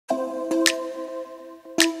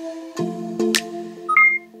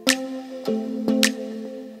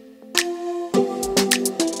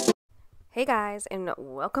Hey guys, and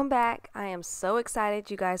welcome back. I am so excited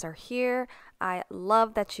you guys are here. I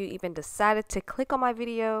love that you even decided to click on my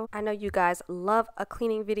video. I know you guys love a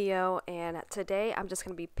cleaning video, and today I'm just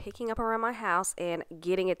going to be picking up around my house and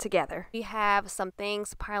getting it together. We have some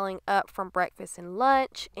things piling up from breakfast and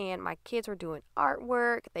lunch, and my kids are doing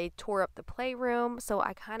artwork. They tore up the playroom, so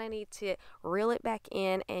I kind of need to reel it back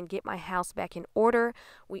in and get my house back in order.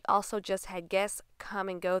 We also just had guests come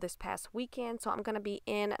and go this past weekend, so I'm going to be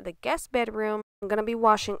in the guest bedroom. I'm going to be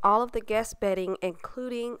washing all of the guest bedding,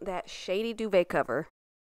 including that shady duvet cover.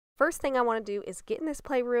 First thing I want to do is get in this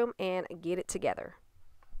playroom and get it together.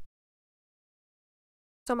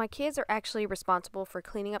 So my kids are actually responsible for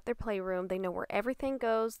cleaning up their playroom. They know where everything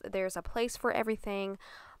goes. There's a place for everything.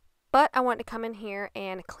 But I want to come in here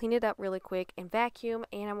and clean it up really quick and vacuum,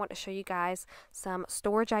 and I want to show you guys some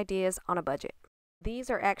storage ideas on a budget.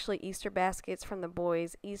 These are actually Easter baskets from the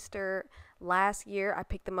boys' Easter last year. I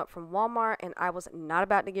picked them up from Walmart, and I was not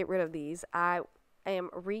about to get rid of these. I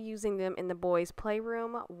am reusing them in the boys'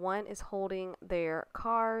 playroom. One is holding their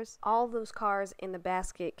cars. All those cars in the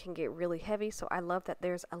basket can get really heavy, so I love that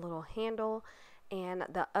there's a little handle. And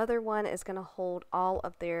the other one is going to hold all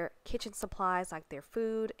of their kitchen supplies, like their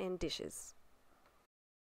food and dishes.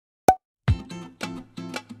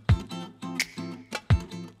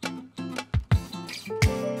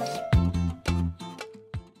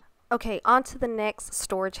 Okay, on to the next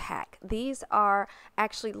storage hack. These are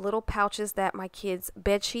actually little pouches that my kids'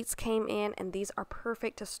 bed sheets came in, and these are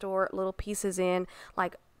perfect to store little pieces in,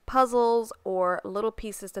 like puzzles or little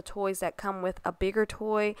pieces to toys that come with a bigger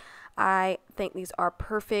toy. I think these are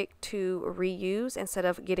perfect to reuse instead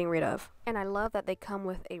of getting rid of. And I love that they come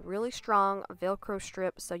with a really strong Velcro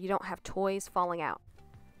strip so you don't have toys falling out.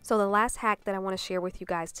 So the last hack that I want to share with you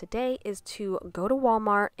guys today is to go to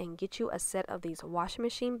Walmart and get you a set of these washing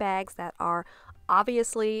machine bags that are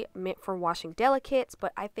obviously meant for washing delicates,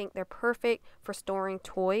 but I think they're perfect for storing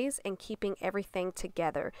toys and keeping everything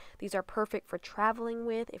together. These are perfect for traveling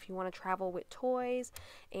with if you want to travel with toys,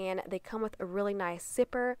 and they come with a really nice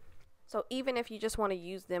zipper. So even if you just want to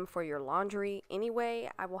use them for your laundry anyway,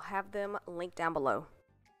 I will have them linked down below.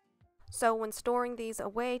 So when storing these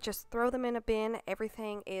away, just throw them in a bin.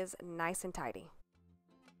 Everything is nice and tidy.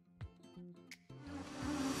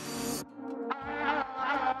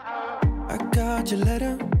 I got your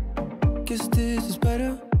letter, guess this is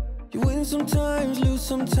better. You win sometimes, lose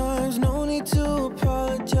sometimes, no need to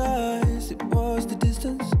apologize. It was the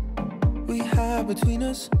distance we had between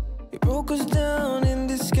us. It broke us down in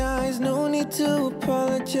disguise, no need to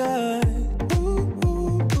apologize.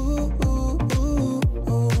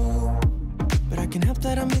 Can't help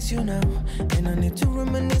that I miss you now, and I need to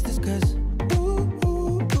reminisce this, cause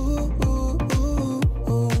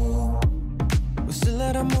we're still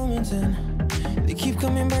at our moments and they keep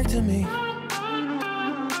coming back to me.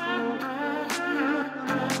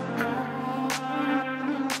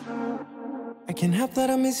 I can't help that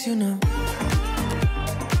I miss you now.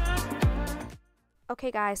 Okay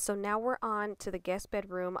guys, so now we're on to the guest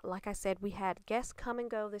bedroom. Like I said, we had guests come and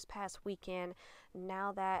go this past weekend.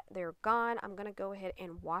 Now that they're gone, I'm going to go ahead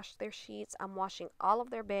and wash their sheets. I'm washing all of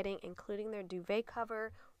their bedding, including their duvet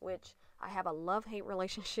cover, which I have a love-hate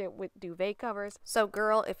relationship with duvet covers. So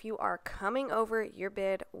girl, if you are coming over, your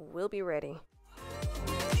bed will be ready.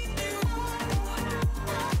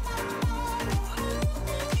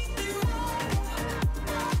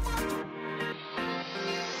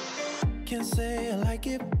 Can't say I like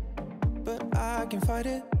it, but I can fight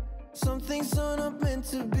it. Some things are not meant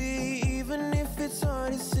to be, even if it's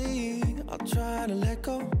hard to see. I'll try to let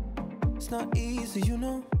go, it's not easy, you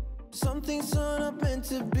know. Some things are not meant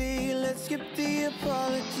to be, let's skip the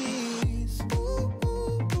apologies.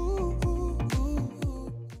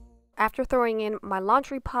 After throwing in my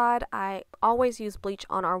laundry pod, I always use bleach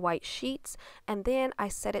on our white sheets, and then I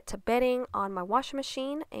set it to bedding on my washing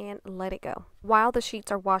machine and let it go. While the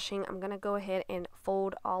sheets are washing, I'm going to go ahead and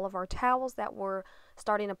fold all of our towels that were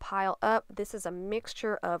starting to pile up. This is a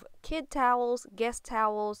mixture of kid towels, guest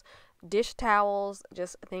towels, dish towels,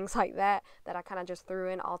 just things like that I kind of just threw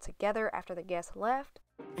in all together after the guests left.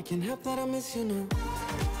 I can't help that I miss you now.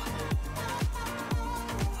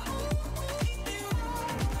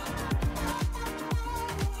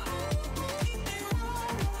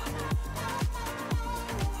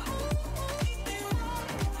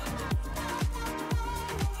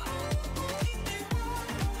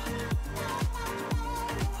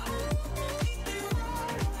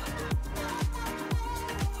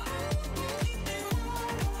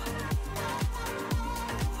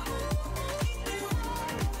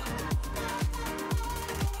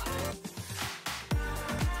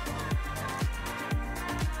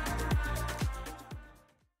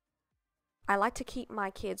 I like to keep my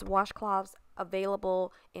kids' washcloths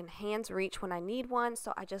available in hand's reach when I need one,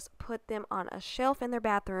 so I just put them on a shelf in their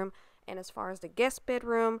bathroom. And as far as the guest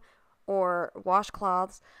bedroom or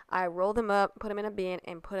washcloths, I roll them up, put them in a bin,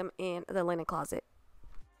 and put them in the linen closet.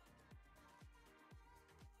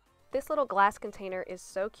 This little glass container is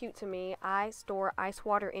so cute to me. I store ice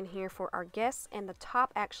water in here for our guests, and the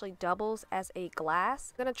top actually doubles as a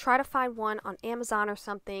glass. I'm going to try to find one on Amazon or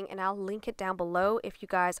something, and I'll link it down below if you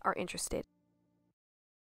guys are interested.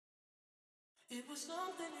 It was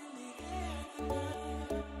something in the air.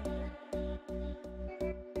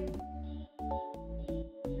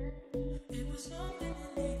 It was something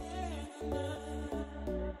in the air.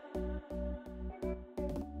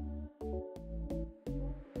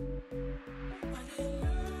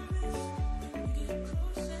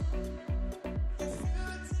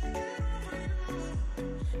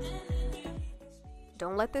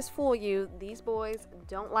 Don't let this fool you. These boys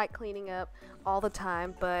don't like cleaning up all the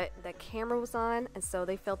time, but the camera was on, and so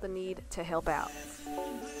they felt the need to help out.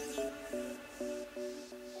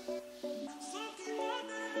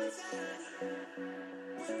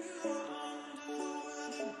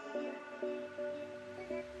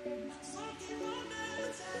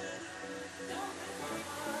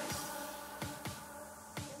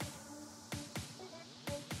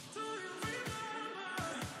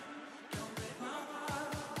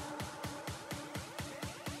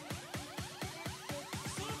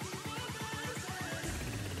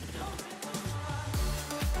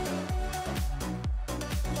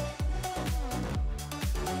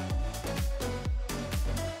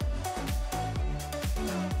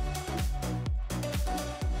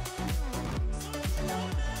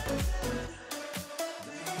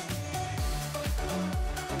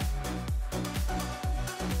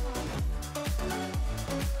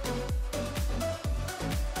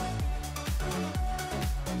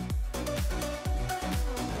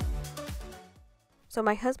 So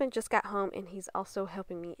my husband just got home, and he's also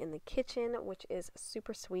helping me in the kitchen, which is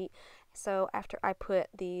super sweet. So after I put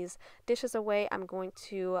these dishes away, I'm going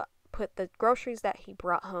to put the groceries that he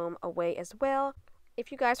brought home away as well. If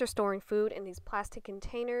you guys are storing food in these plastic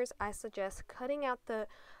containers, I suggest cutting out the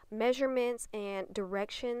measurements and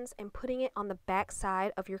directions and putting it on the back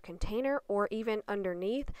side of your container or even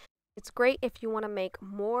underneath. It's great if you want to make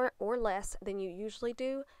more or less than you usually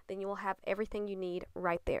do, then you will have everything you need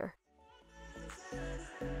right there.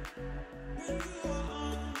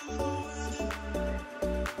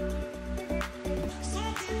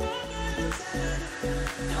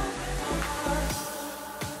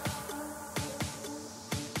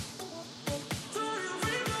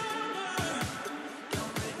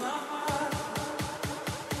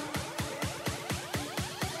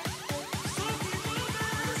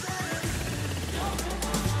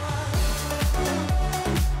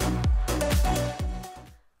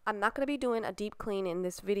 I'm not going to be doing a deep clean in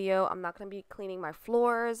this video. I'm not going to be cleaning my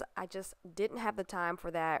floors. I just didn't have the time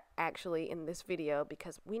for that actually in this video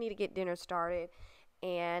because we need to get dinner started,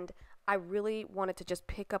 and I really wanted to just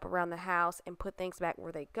pick up around the house and put things back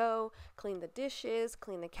where they go, clean the dishes,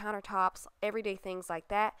 clean the countertops, everyday things like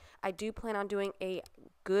that. I do plan on doing a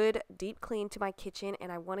good deep clean to my kitchen,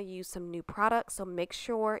 and I want to use some new products, so make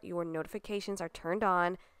sure your notifications are turned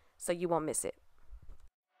on so you won't miss it.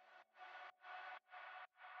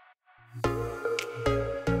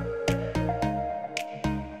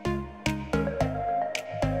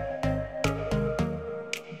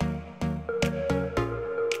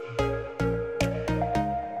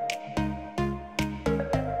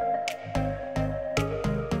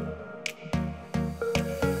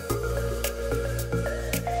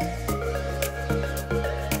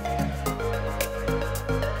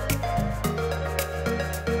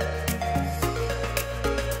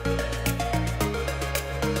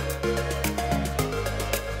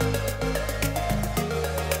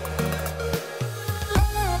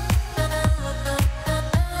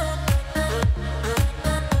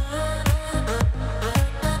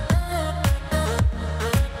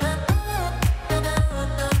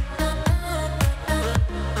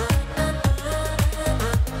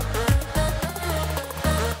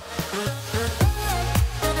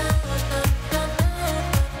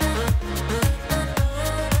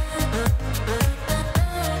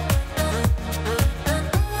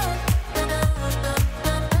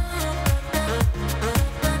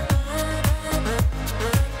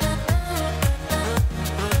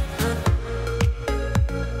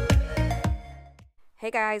 Hey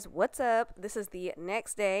guys, what's up? This is the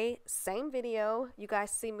next day, same video. You guys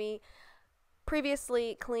see me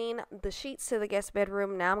previously clean the sheets to the guest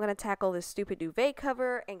bedroom. Now I'm going to tackle this stupid duvet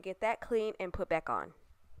cover and get that clean and put back on.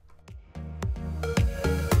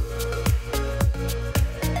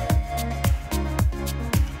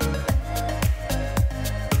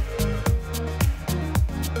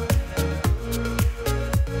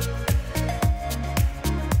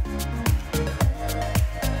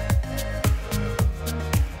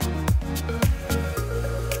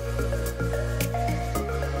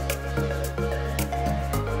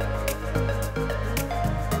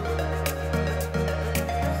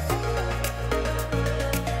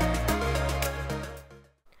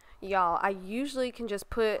 Y'all, I usually can just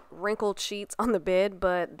put wrinkled sheets on the bed,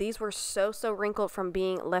 but these were so wrinkled from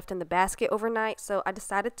being left in the basket overnight, so I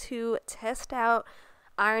decided to test out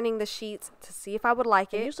ironing the sheets to see if I would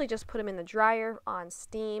like it. I usually just put them in the dryer on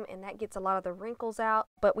steam, and that gets a lot of the wrinkles out,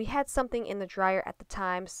 but we had something in the dryer at the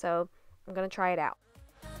time, so I'm gonna try it out.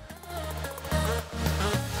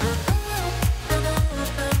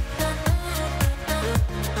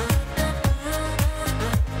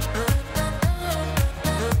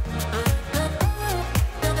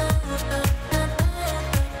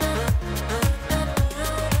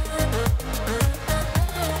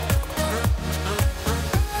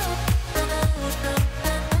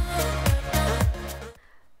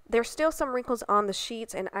 There's still some wrinkles on the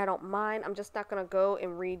sheets, and I don't mind. I'm just not going to go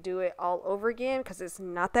and redo it all over again because it's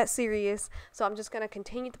not that serious. So I'm just going to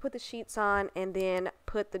continue to put the sheets on and then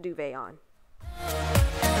put the duvet on.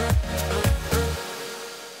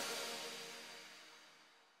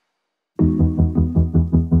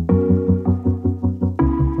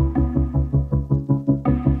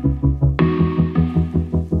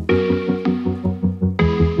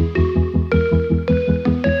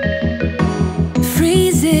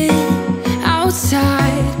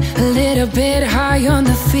 A little bit high on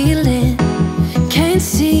the feeling, can't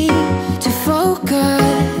seem to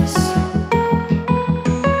focus.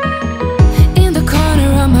 In the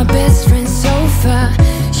corner of my best friend's sofa,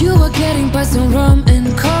 you were getting buzzed on rum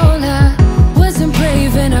and cola. Wasn't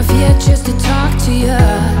brave enough yet just to talk to you.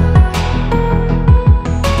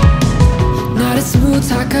 Not a smooth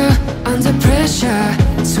talker under pressure,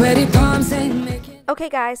 sweaty palms ain't making. Okay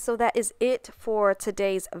guys, so that is it for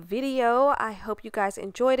today's video. I hope you guys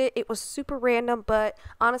enjoyed it. It was super random, but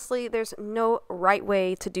honestly, there's no right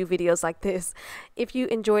way to do videos like this. If you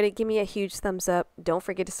enjoyed it, give me a huge thumbs up. Don't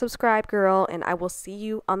forget to subscribe, girl, and I will see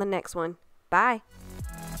you on the next one. Bye.